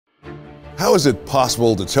How is it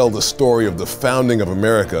possible to tell the story of the founding of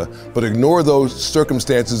America, but ignore those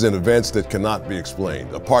circumstances and events that cannot be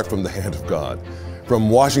explained, apart from the hand of God? From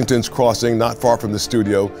Washington's crossing, not far from the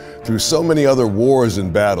studio, through so many other wars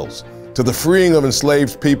and battles, to the freeing of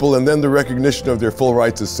enslaved people and then the recognition of their full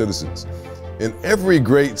rights as citizens. In every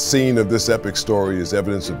great scene of this epic story is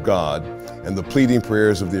evidence of God and the pleading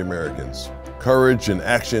prayers of the Americans. Courage and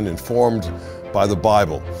action informed by the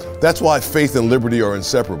Bible. That's why faith and liberty are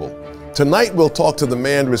inseparable. Tonight we'll talk to the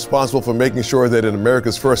man responsible for making sure that in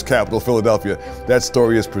America's first capital, Philadelphia, that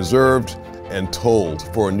story is preserved and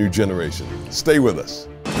told for a new generation. Stay with us.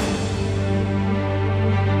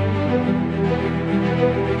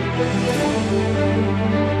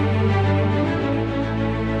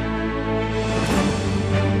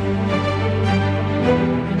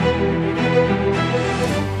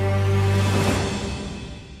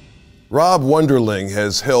 Rob Wonderling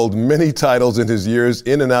has held many titles in his years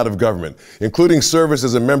in and out of government, including service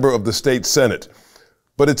as a member of the state Senate.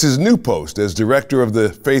 But it's his new post as director of the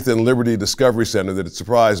Faith and Liberty Discovery Center that has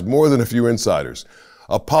surprised more than a few insiders.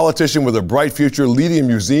 A politician with a bright future leading a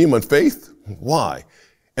museum on faith? Why?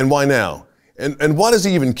 And why now? And why does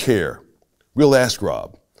he even care? We'll ask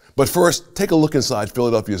Rob. But first, take a look inside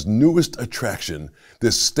Philadelphia's newest attraction,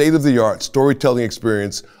 this state-of-the-art storytelling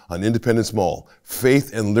experience on Independence Mall,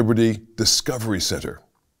 Faith and Liberty Discovery Center.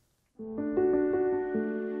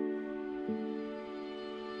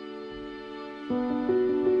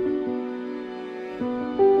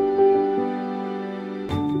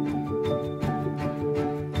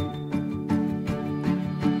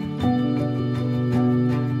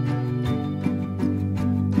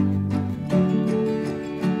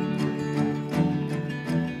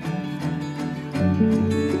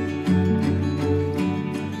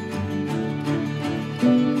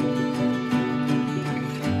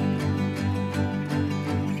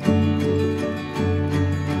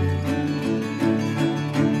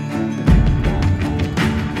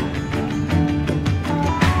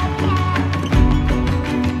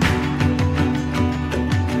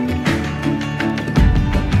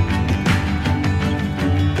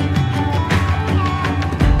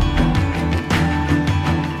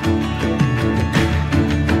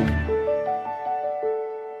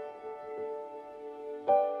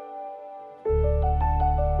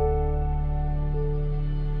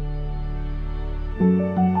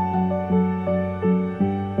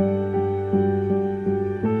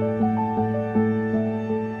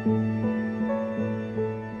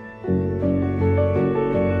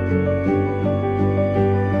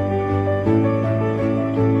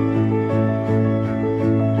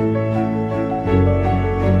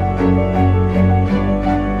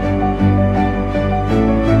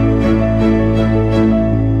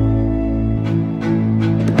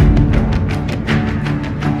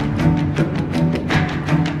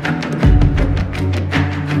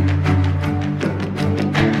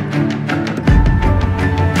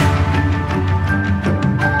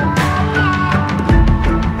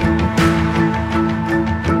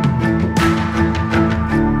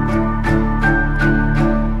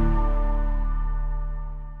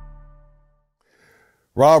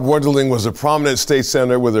 Rob Wonderling was a prominent state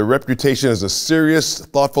senator with a reputation as a serious,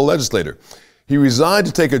 thoughtful legislator. He resigned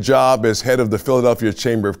to take a job as head of the Philadelphia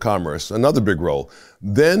Chamber of Commerce, another big role.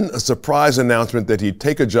 Then a surprise announcement that he'd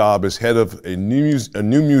take a job as head of a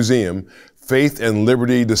new museum, Faith and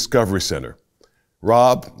Liberty Discovery Center.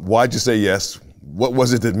 Rob, why'd you say yes? What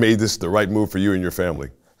was it that made this the right move for you and your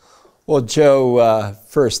family? Well, Joe,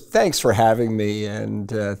 first, thanks for having me, and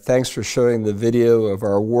thanks for showing the video of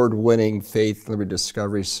our award-winning Faith and Liberty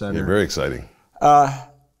Discovery Center. Yeah, very exciting.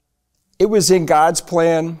 It was in God's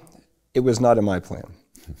plan. It was not in my plan,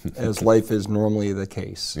 as life is normally the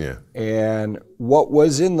case. Yeah. And what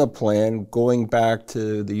was in the plan, going back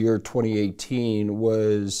to the year 2018,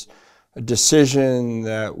 was a decision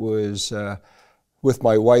that was with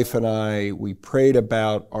my wife and I. We prayed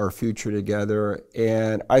about our future together,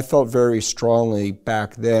 and I felt very strongly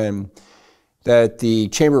back then that the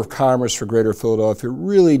Chamber of Commerce for Greater Philadelphia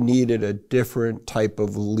really needed a different type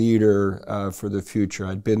of leader for the future.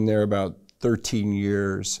 I'd been there about 13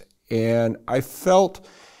 years, and I felt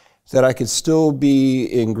that I could still be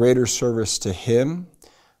in greater service to him.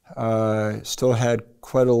 Still had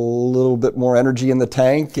quite a little bit more energy in the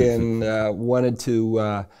tank, and wanted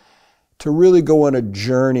to really go on a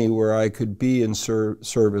journey where I could be in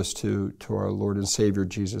service to our Lord and Savior,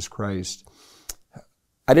 Jesus Christ.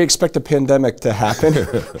 I didn't expect a pandemic to happen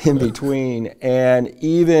in between, and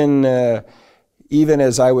even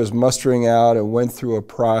as I was mustering out and went through a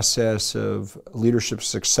process of leadership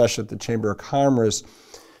succession at the Chamber of Commerce,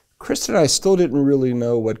 Kristen and I still didn't really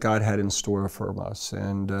know what God had in store for us,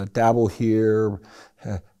 and dabble here,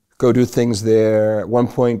 go do things there. At one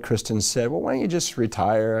point, Kristen said, well, why don't you just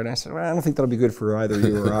retire? And I said, well, I don't think that'll be good for either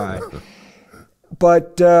you or I.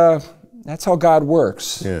 But that's how God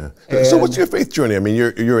works. Yeah. So what's your faith journey? I mean,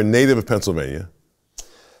 you're a native of Pennsylvania.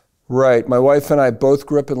 Right. My wife and I both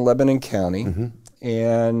grew up in Lebanon County.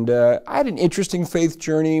 And I had an interesting faith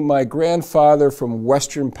journey. My grandfather from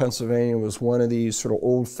Western Pennsylvania was one of these sort of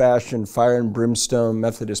old-fashioned fire and brimstone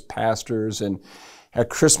Methodist pastors. And at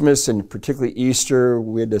Christmas and particularly Easter,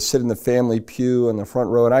 we had to sit in the family pew in the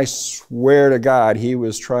front row. And I swear to God, he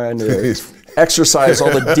was trying to exorcise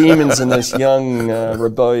all the demons in this young,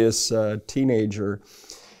 rebellious teenager.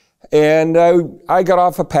 And I got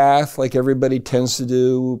off a path like everybody tends to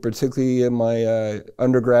do, particularly in my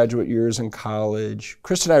undergraduate years in college.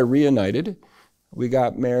 Chris and I reunited. We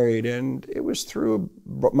got married, and it was through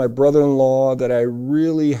my brother-in-law that I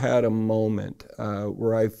really had a moment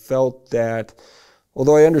where I felt that,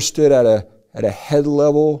 although I understood at a head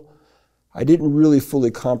level, I didn't really fully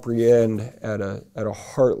comprehend at a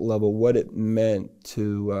heart level what it meant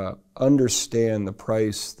to understand the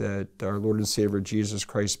price that our Lord and Savior Jesus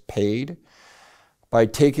Christ paid by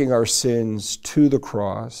taking our sins to the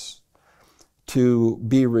cross, to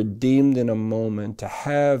be redeemed in a moment, to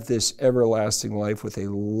have this everlasting life with a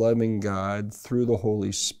loving God through the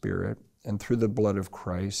Holy Spirit and through the blood of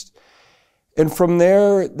Christ. And from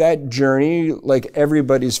there, that journey, like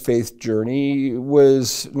everybody's faith journey,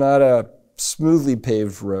 was not a smoothly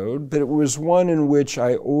paved road, but it was one in which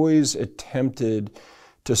I always attempted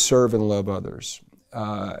to serve and love others.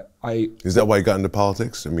 Is that why you got into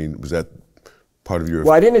politics? I mean, was that part of your...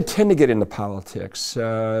 Well, I didn't intend to get into politics.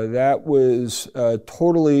 That was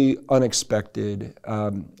totally unexpected.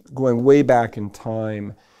 Going way back in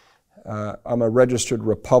time, I'm a registered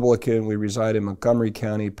Republican. We reside in Montgomery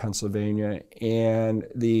County, Pennsylvania, and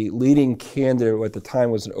the leading candidate at the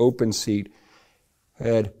time was an open seat,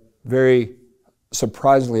 had very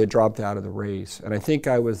surprisingly had dropped out of the race. And I think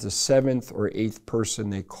I was the 7th or 8th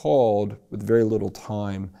person they called with very little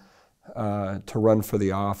time to run for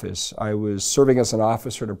the office. I was serving as an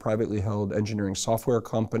officer at a privately held engineering software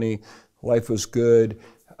company. Life was good.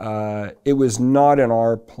 It was not in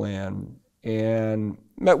our plan. And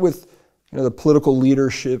met with the political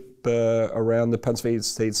leadership around the Pennsylvania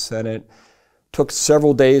State Senate. Took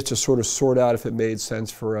several days to sort of sort out if it made sense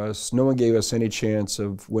for us. No one gave us any chance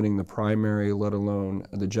of winning the primary, let alone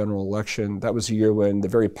the general election. That was a year when the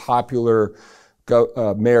very popular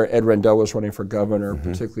Mayor Ed Rendell was running for governor,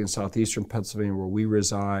 particularly in southeastern Pennsylvania where we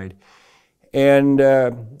reside. And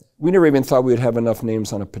we never even thought we would have enough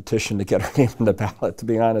names on a petition to get our name on the ballot, to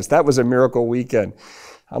be honest. That was a miracle weekend.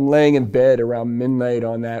 I'm laying in bed around midnight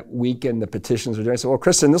on that weekend, the petitions were doing. I said, well,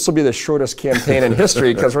 Kristen, this will be the shortest campaign in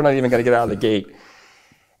history because we're not even going to get out of the gate.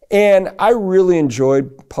 And I really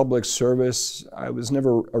enjoyed public service. I was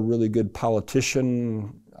never a really good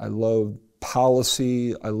politician. I loved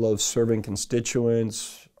policy. I loved serving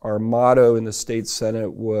constituents. Our motto in the state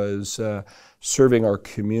Senate was serving our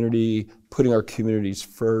community, putting our communities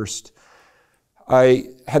first. I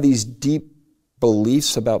had these deep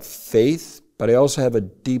beliefs about faith, but I also have a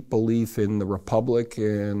deep belief in the republic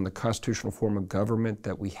and the constitutional form of government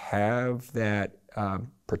that we have that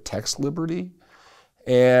protects liberty.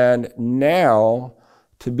 And now,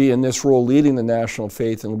 to be in this role leading the National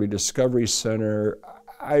Faith and Liberty Discovery Center,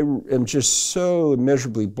 I am just so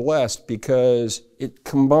immeasurably blessed because it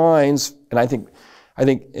combines, and I think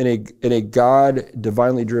in a God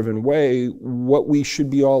divinely driven way, what we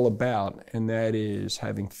should be all about, and that is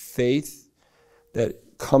having faith that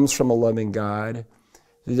comes from a loving God,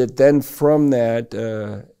 that then from that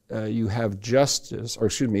you have justice, or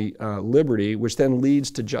excuse me, liberty, which then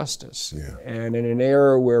leads to justice. Yeah. And in an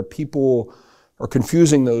era where people are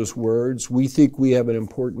confusing those words, we think we have an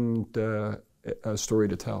important story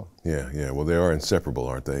to tell. Yeah. Well, they are inseparable,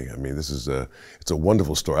 aren't they? I mean, it's a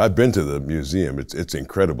wonderful story. I've been to the museum. It's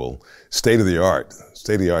incredible, state of the art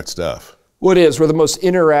stuff. Well, it is. We're the most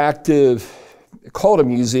interactive, call it a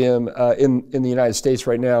museum in the United States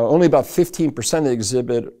right now. Only about 15% of the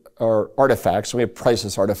exhibit are artifacts. So we have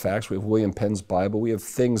priceless artifacts. We have William Penn's Bible. We have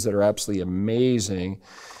things that are absolutely amazing.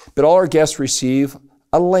 But all our guests receive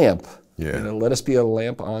a lamp. Yeah. Let us be a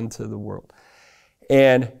lamp unto the world.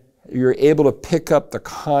 And you're able to pick up the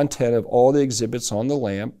content of all the exhibits on the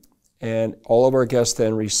lamp, and all of our guests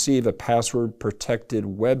then receive a password-protected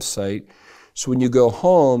website. So when you go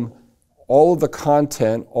home, all of the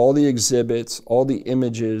content, all the exhibits, all the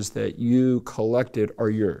images that you collected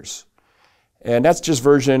are yours. And that's just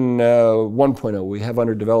version 1.0. We have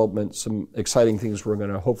under development some exciting things we're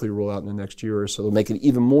going to hopefully roll out in the next year or so to make it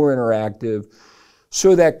even more interactive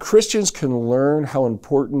so that Christians can learn how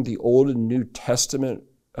important the Old and New Testament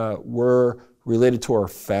were related to our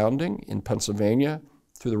founding in Pennsylvania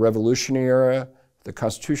through the Revolutionary era, the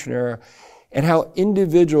Constitution era, and how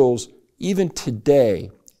individuals, even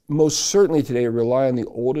today, most certainly today, rely on the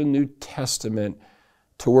Old and New Testament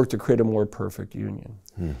to work to create a more perfect union.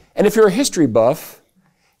 And if you're a history buff,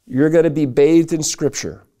 you're going to be bathed in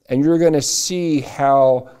Scripture, and you're going to see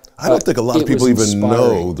how I don't think a lot of people even inspiring.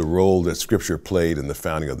 know the role that Scripture played in the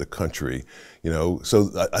founding of the country.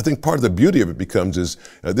 So I think part of the beauty of it becomes is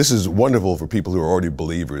this is wonderful for people who are already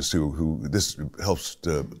believers, who this helps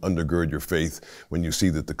to undergird your faith when you see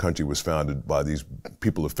that the country was founded by these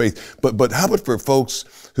people of faith. But how about for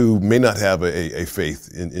folks who may not have a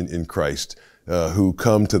faith in Christ, who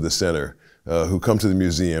come to the center, who come to the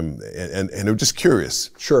museum and are just curious?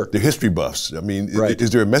 Sure. They're history buffs. I mean, Right. is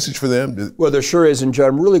there a message for them? Well, there sure is. And John,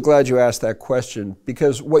 I'm really glad you asked that question,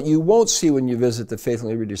 because what you won't see when you visit the Faith and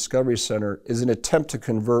Liberty Discovery Center is an attempt to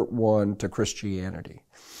convert one to Christianity.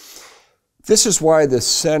 This is why the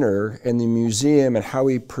center and the museum and how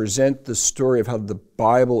we present the story of how the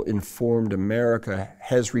Bible informed America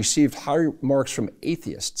has received high marks from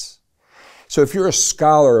atheists. So if you're a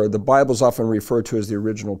scholar, the Bible is often referred to as the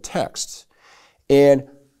original text. And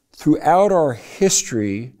throughout our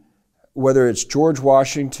history, whether it's George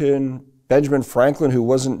Washington, Benjamin Franklin, who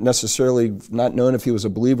wasn't necessarily not known if he was a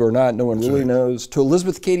believer or not, no one really knows, to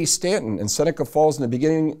Elizabeth Cady Stanton and Seneca Falls in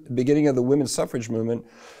the beginning of the women's suffrage movement,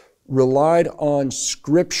 relied on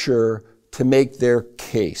Scripture to make their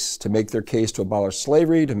case, to abolish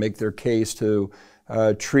slavery, to make their case to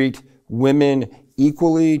treat women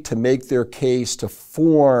equally, to make their case to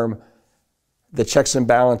form the checks and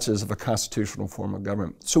balances of a constitutional form of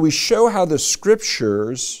government. So we show how the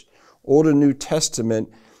Scriptures, Old and New Testament,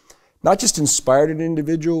 not just inspired an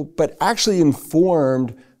individual, but actually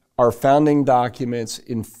informed our founding documents,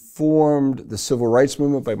 informed the civil rights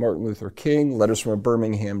movement by Martin Luther King, letters from a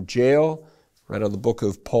Birmingham jail, right out of the book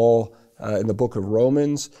of Paul in the book of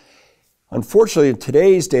Romans. Unfortunately, in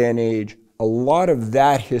today's day and age, a lot of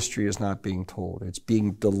that history is not being told. It's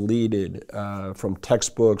being deleted from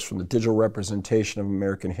textbooks, from the digital representation of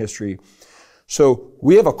American history. So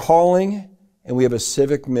we have a calling and we have a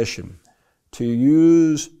civic mission to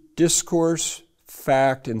use discourse,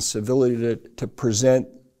 fact, and civility to present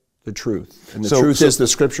the truth. And the truth is the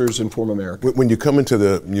Scriptures inform America. When you come into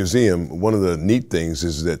the museum, one of the neat things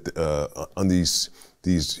is that on these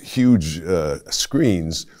huge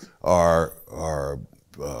screens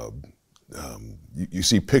you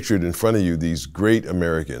see pictured in front of you these great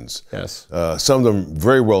Americans. Yes. Some of them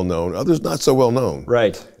very well known, others not so well known.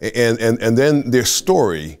 Right. And then their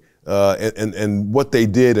story and what they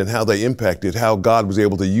did and how they impacted, how God was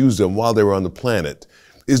able to use them while they were on the planet.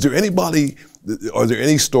 Are there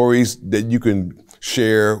any stories that you can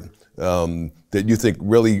share that you think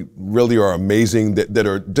really are amazing, that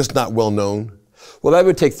are just not well known? Well, that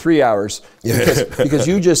would take 3 hours because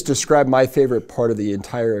you just described my favorite part of the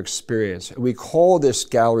entire experience. We call this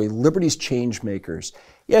gallery Liberty's Changemakers.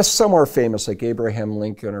 Yes, some are famous like Abraham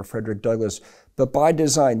Lincoln or Frederick Douglass, but by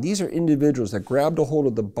design, these are individuals that grabbed a hold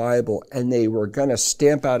of the Bible and they were going to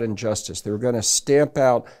stamp out injustice. They were going to stamp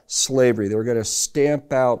out slavery. They were going to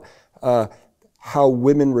stamp out how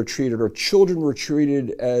women were treated or children were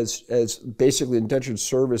treated as basically indentured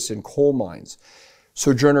service in coal mines.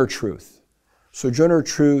 Sojourner Truth. Sojourner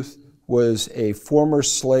Truth was a former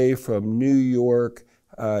slave from New York.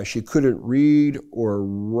 She couldn't read or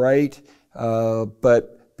write,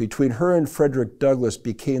 but between her and Frederick Douglass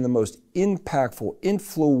became the most impactful,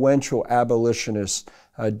 influential abolitionists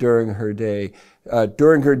during her day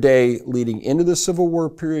leading into the Civil War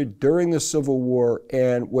period, during the Civil War,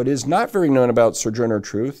 and what is not very known about Sojourner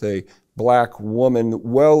Truth, a black woman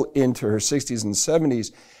well into her 60s and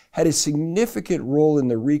 70s, had a significant role in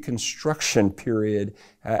the Reconstruction period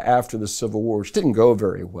after the Civil War, which didn't go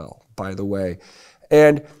very well, by the way.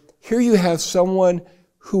 And here you have someone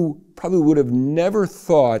who probably would have never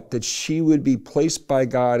thought that she would be placed by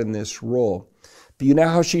God in this role. But you know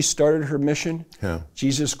how she started her mission? Yeah.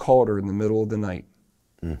 Jesus called her in the middle of the night.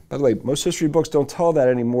 By the way, most history books don't tell that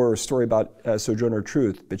anymore, a story about Sojourner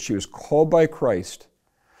Truth, but she was called by Christ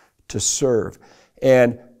to serve.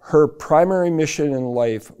 And her primary mission in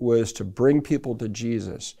life was to bring people to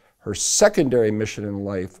Jesus. Her secondary mission in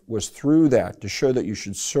life was through that to show that you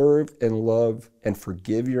should serve and love and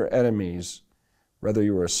forgive your enemies, whether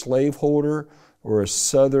you were a slaveholder or a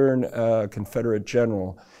Southern Confederate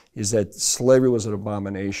general, is that slavery was an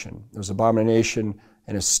abomination. It was an abomination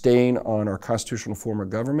and a stain on our constitutional form of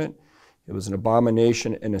government. It was an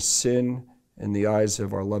abomination and a sin in the eyes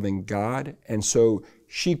of our loving God. And so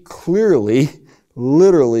she clearly,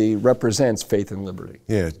 literally represents faith and liberty.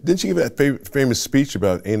 Yeah. Didn't she give that famous speech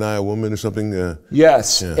about Ain't I a Woman or something?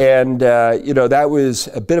 Yes. Yeah. And, that was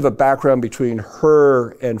a bit of a background between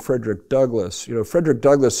her and Frederick Douglass. Frederick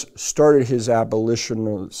Douglass started his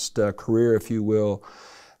abolitionist career, if you will,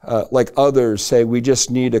 like others say, we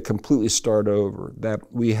just need to completely start over, that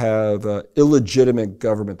we have illegitimate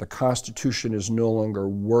government. The Constitution is no longer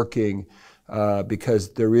working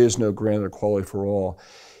because there is no granted equality for all.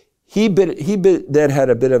 He then had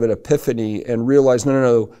a bit of an epiphany and realized,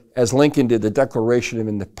 no, as Lincoln did, the Declaration of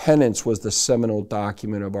Independence was the seminal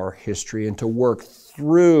document of our history, and to work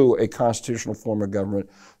through a constitutional form of government,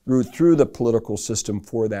 through the political system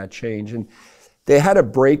for that change. And they had a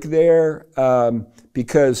break there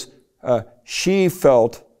because she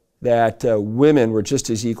felt that women were just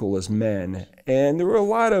as equal as men. And there were a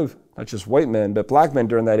lot of, not just white men, but black men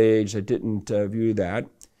during that age that didn't view that.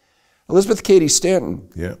 Elizabeth Cady Stanton.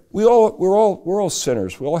 Yeah. We're all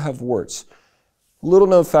sinners. We all have warts. Little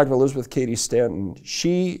known fact about Elizabeth Cady Stanton,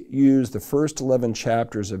 she used the first 11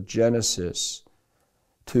 chapters of Genesis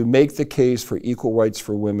to make the case for equal rights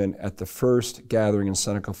for women at the first gathering in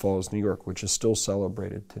Seneca Falls, New York, which is still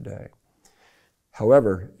celebrated today.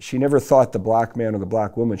 However, she never thought the black man or the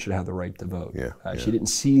black woman should have the right to vote. She didn't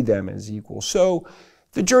see them as equal. So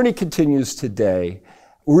the journey continues today.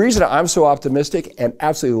 The reason I'm so optimistic and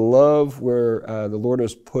absolutely love where the Lord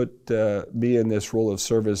has put me in this role of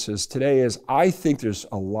service is today is I think there's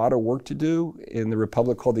a lot of work to do in the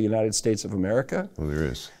republic called the United States of America. Well, there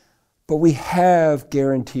is. But we have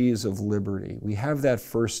guarantees of liberty. We have that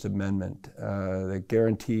First Amendment that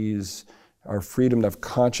guarantees our freedom of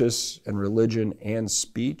conscience and religion and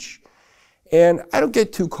speech. And I don't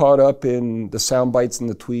get too caught up in the sound bites and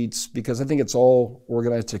the tweets because I think it's all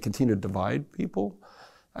organized to continue to divide people.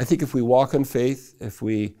 I think if we walk in faith, if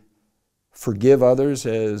we forgive others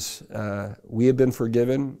as we have been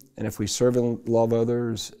forgiven, and if we serve and love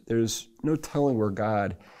others, there's no telling where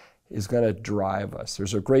God is going to drive us.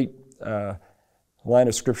 There's a great line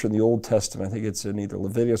of scripture in the Old Testament, I think it's in either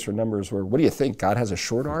Leviticus or Numbers, where, what do you think, God has a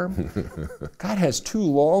short arm? God has two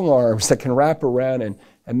long arms that can wrap around and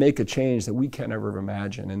make a change that we can't ever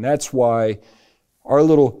imagine. And that's why our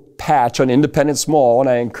little patch on Independence Mall, and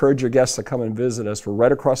I encourage your guests to come and visit us, we're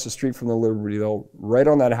right across the street from the Liberty Bell, right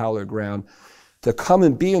on that hallowed ground, to come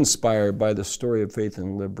and be inspired by the story of faith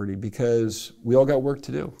and liberty, because we all got work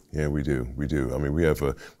to do. Yeah, we do. I mean, we have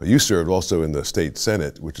you served also in the state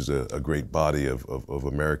Senate, which is a great body of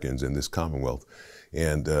Americans in this Commonwealth.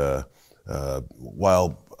 And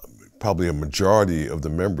while probably a majority of the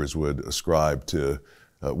members would ascribe to,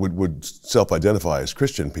 would self-identify as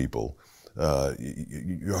Christian people,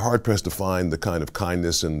 you're hard-pressed to find the kind of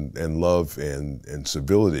kindness and love and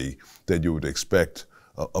civility that you would expect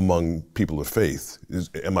among people of faith.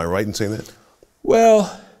 Am I right in saying that?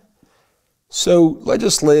 Well, so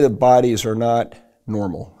legislative bodies are not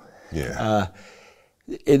normal. Yeah.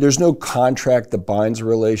 There's no contract that binds a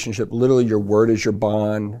relationship. Literally, your word is your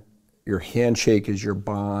bond. Your handshake is your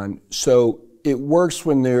bond. So it works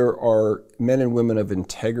when there are men and women of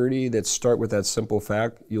integrity that start with that simple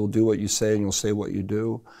fact: you'll do what you say and you'll say what you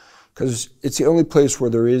do. Because it's the only place where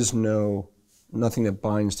there is nothing that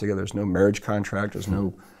binds together. There's no marriage contract, there's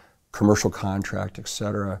no commercial contract,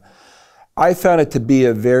 etc. I found it to be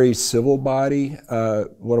a very civil body.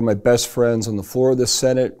 One of my best friends on the floor of the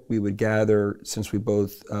Senate, we would gather, since we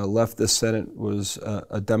both left the Senate, was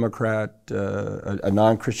a Democrat, a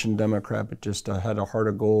non-Christian Democrat, but just had a heart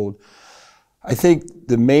of gold. I think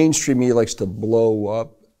the mainstream media likes to blow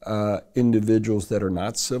up individuals that are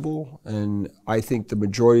not civil, and I think the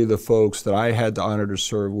majority of the folks that I had the honor to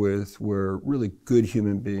serve with were really good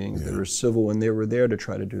human beings that were civil, and they were there to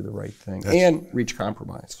try to do the right thing and reach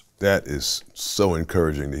compromise. That is so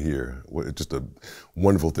encouraging to hear. Just a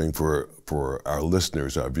wonderful thing for our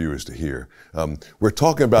listeners, our viewers to hear. We're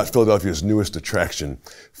talking about Philadelphia's newest attraction,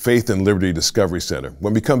 Faith and Liberty Discovery Center.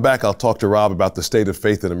 When we come back, I'll talk to Rob about the state of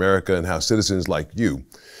faith in America and how citizens like you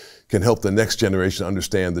can help the next generation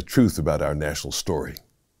understand the truth about our national story.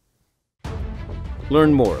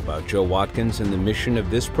 Learn more about Joe Watkins and the mission of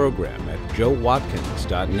this program at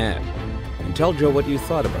joewatkins.net. And tell Joe what you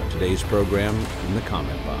thought about today's program in the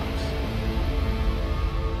comment box.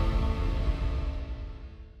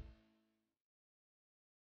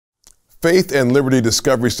 Faith and Liberty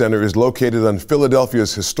Discovery Center is located on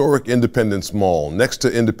Philadelphia's historic Independence Mall, next to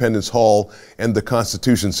Independence Hall and the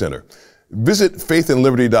Constitution Center. Visit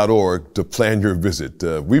faithandliberty.org to plan your visit.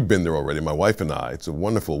 We've been there already, my wife and I. It's a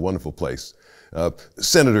wonderful, wonderful place.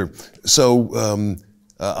 Senator, so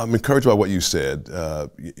I'm encouraged by what you said.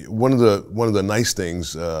 One of the nice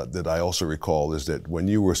things that I also recall is that when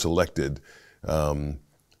you were selected,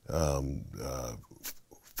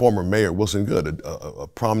 former Mayor Wilson Goode, a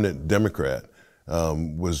prominent Democrat,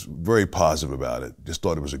 was very positive about it. Just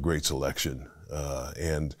thought it was a great selection,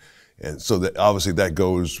 and so that obviously that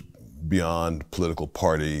goes beyond political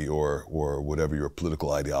party or whatever your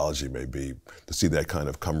political ideology may be. To see that kind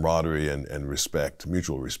of camaraderie and respect,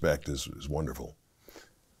 mutual respect, is wonderful.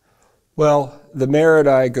 Well, the mayor and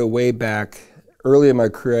I go way back. Early in my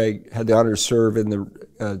career, I had the honor to serve in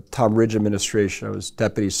the Tom Ridge administration. I was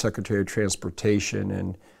Deputy Secretary of Transportation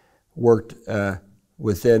and worked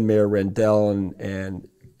with then Mayor Rendell, and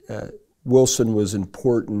Wilson was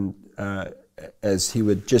important as he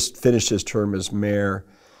would just finish his term as mayor.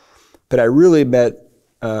 But I really met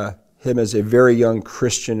him as a very young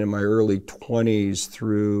Christian in my early 20s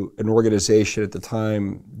through an organization at the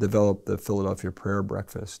time developed the Philadelphia Prayer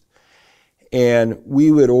Breakfast. And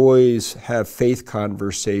we would always have faith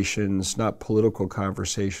conversations, not political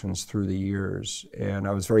conversations, through the years. And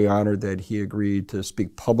I was very honored that he agreed to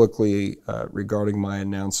speak publicly regarding my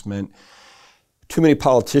announcement. Too many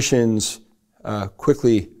politicians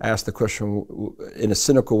quickly asked the question in a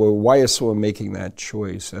cynical way, why is someone making that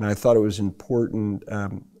choice? And I thought it was important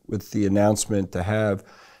with the announcement to have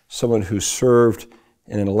someone who served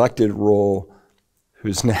in an elected role,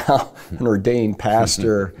 who's now an ordained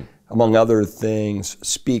pastor, among other things,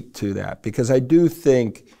 speak to that. Because I do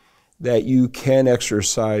think that you can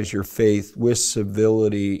exercise your faith with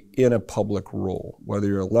civility in a public role, whether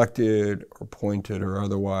you're elected or appointed or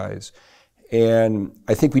otherwise. And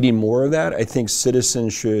I think we need more of that. I think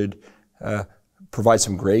citizens should provide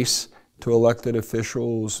some grace to elected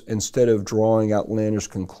officials instead of drawing outlandish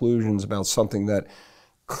conclusions about something that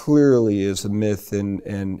clearly is a myth and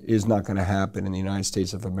is not going to happen in the United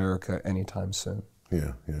States of America anytime soon.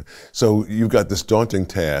 Yeah, yeah. So you've got this daunting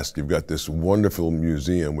task. You've got this wonderful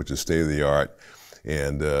museum, which is state of the art,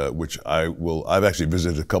 and which I've actually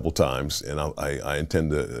visited a couple times, and I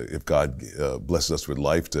intend to, if God blesses us with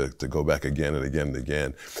life, to go back again and again and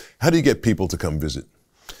again. How do you get people to come visit?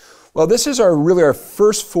 Well, this is really our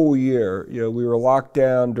first full year. You know, we were locked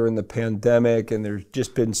down during the pandemic, and there's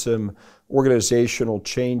just been some organizational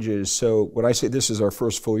changes. So when I say this is our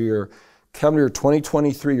first full year, calendar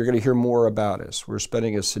 2023, you're going to hear more about us. We're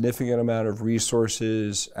spending a significant amount of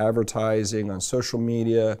resources, advertising on social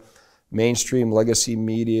media, mainstream legacy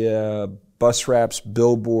media, bus wraps,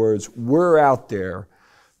 billboards. We're out there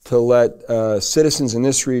to let citizens in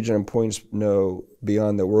this region and points know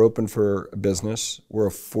beyond that we're open for business. We're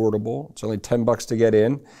affordable. It's only $10 to get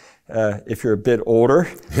in. If you're a bit older,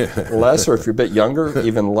 less, or if you're a bit younger,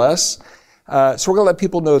 even less. So we're going to let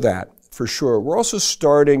people know that. For sure. We're also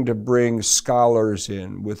starting to bring scholars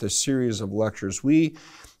in with a series of lectures. We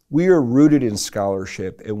are rooted in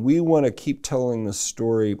scholarship, and we want to keep telling the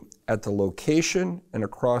story at the location and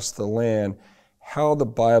across the land, how the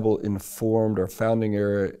Bible informed our founding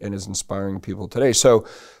era and is inspiring people today. So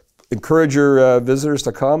encourage your visitors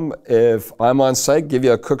to come. If I'm on site, give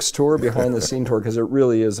you a cook's tour, behind the scene tour, because it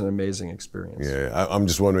really is an amazing experience. Yeah, I'm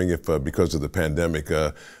just wondering if because of the pandemic,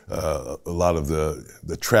 a lot of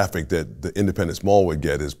the traffic that the Independence Mall would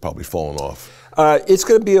get is probably fallen off. It's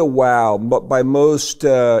going to be a wow, but by most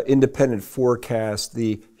independent forecasts,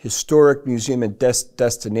 the historic museum and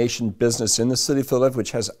destination business in the city of Philadelphia,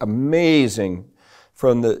 which has amazing,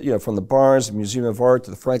 from the Barnes, the Museum of Art,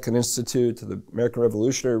 to the Franklin Institute, to the American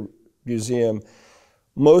Revolutionary Museum,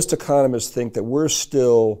 most economists think that we're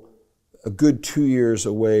still a good 2 years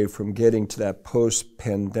away from getting to that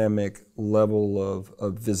post-pandemic level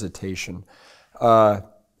of visitation.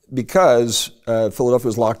 Because Philadelphia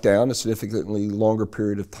was locked down a significantly longer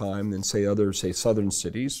period of time than, say, southern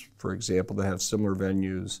cities, for example, that have similar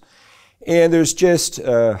venues. And there's just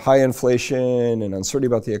high inflation and uncertainty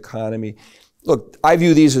about the economy. Look, I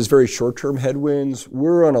view these as very short-term headwinds.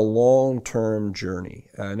 We're on a long-term journey,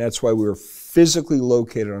 and that's why we were physically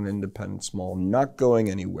located on Independence Mall, not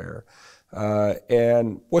going anywhere.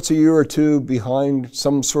 And what's a year or two behind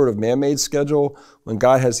some sort of man-made schedule when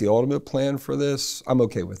God has the ultimate plan for this? I'm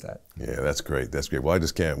okay with that. Yeah, that's great. That's great. Well, I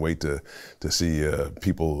just can't wait to see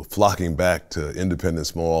people flocking back to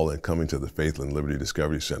Independence Mall and coming to the Faith and Liberty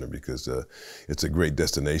Discovery Center, because it's a great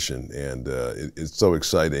destination, and it's so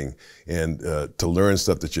exciting. And to learn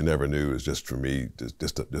stuff that you never knew is just, for me,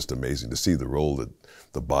 just amazing to see the role that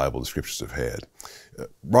the Bible, the Scriptures have had.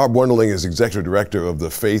 Rob Wonderling is Executive Director of the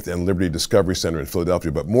Faith and Liberty Discovery Center in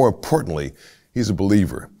Philadelphia, but more importantly, he's a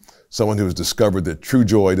believer, someone who has discovered that true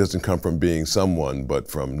joy doesn't come from being someone, but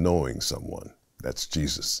from knowing someone. That's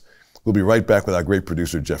Jesus. We'll be right back with our great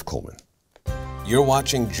producer, Jeff Coleman. You're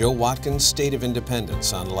watching Joe Watkins' State of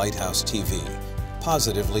Independence on Lighthouse TV.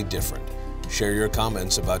 Positively different. Share your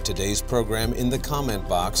comments about today's program in the comment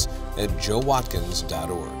box at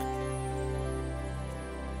joewatkins.org.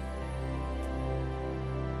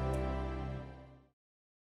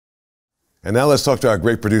 And now let's talk to our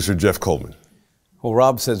great producer, Jeff Coleman. Well,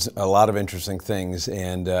 Rob says a lot of interesting things,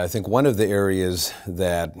 and I think one of the areas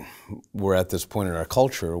that we're at this point in our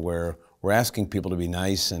culture where we're asking people to be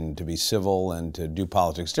nice and to be civil and to do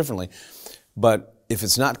politics differently, but if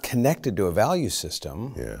it's not connected to a value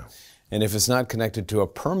system, and if it's not connected to a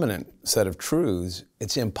permanent set of truths,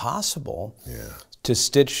 it's impossible to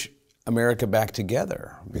stitch America back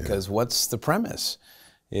together, because what's the premise?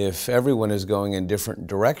 If everyone is going in different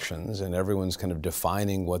directions and everyone's kind of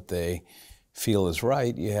defining what they feel is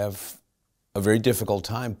right, you have a very difficult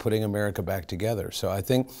time putting America back together. So I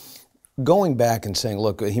think going back and saying,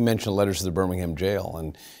 look, he mentioned letters to the Birmingham jail,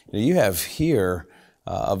 and you have here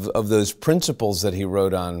of those principles that he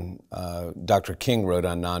wrote on, Dr. King wrote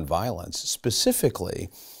on nonviolence, specifically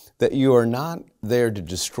that you are not there to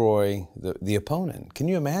destroy the opponent. Can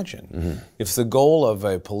you imagine if the goal of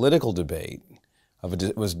a political debate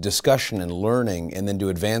was discussion and learning and then to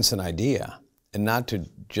advance an idea and not to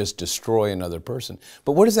just destroy another person?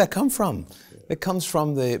 But where does that come from? It comes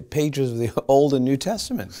from the pages of the Old and New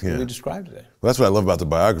Testament that we described today. Well, that's what I love about the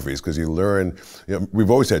biographies, because you learn,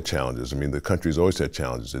 we've always had challenges. I mean, the country's always had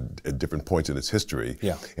challenges at different points in its history.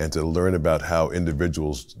 And to learn about how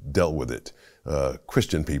individuals dealt with it,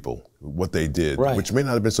 Christian people, what they did, which may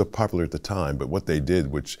not have been so popular at the time, but what they did,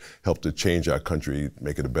 which helped to change our country,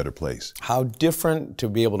 make it a better place. How different to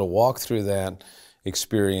be able to walk through that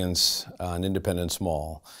experience on Independence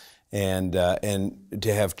Mall, and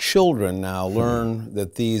to have children now learn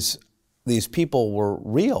that these people were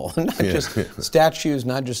real, not just statues,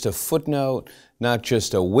 not just a footnote, not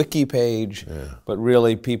just a wiki page, but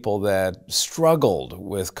really people that struggled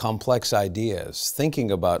with complex ideas,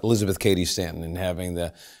 thinking about Elizabeth Cady Stanton and having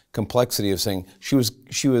the complexity of saying she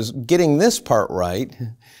was getting this part right,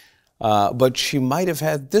 but she might have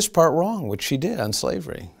had this part wrong, which she did on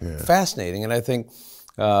slavery. Fascinating, and I think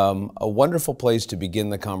a wonderful place to begin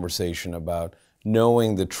the conversation about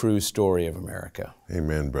knowing the true story of America.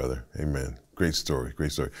 Amen, brother. Amen. Great story,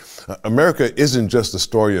 great story. America isn't just a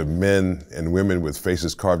story of men and women with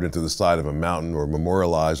faces carved into the side of a mountain or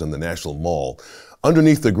memorialized on the National Mall.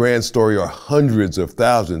 Underneath the grand story are hundreds of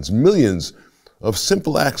thousands, millions of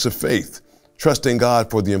simple acts of faith, trusting God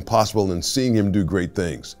for the impossible and seeing Him do great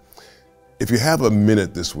things. If you have a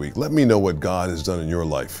minute this week, let me know what God has done in your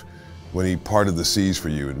life when He parted the seas for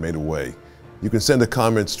you and made a way. You can send a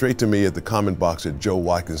comment straight to me at the comment box at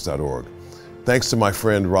joewatkins.org. Thanks to my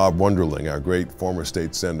friend Rob Wonderling, our great former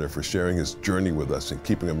state senator, for sharing his journey with us and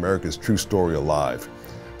keeping America's true story alive.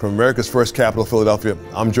 From America's first capital, Philadelphia,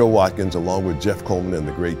 I'm Joe Watkins, along with Jeff Coleman and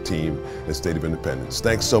the great team at State of Independence.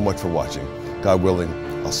 Thanks so much for watching. God willing,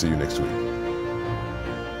 I'll see you next week.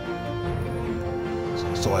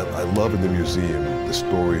 So I love in the museum the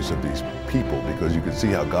stories of these people, because you can see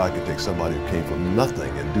how God can take somebody who came from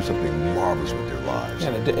nothing and do something marvelous with their lives.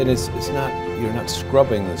 Yeah, and it's not, you're not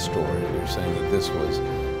scrubbing the story. You're saying that this was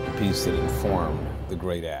the piece that informed the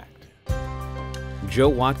great act. Joe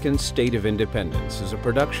Watkins' State of Independence is a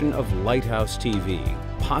production of Lighthouse TV,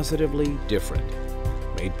 positively different.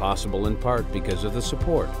 Made possible in part because of the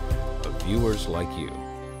support of viewers like you.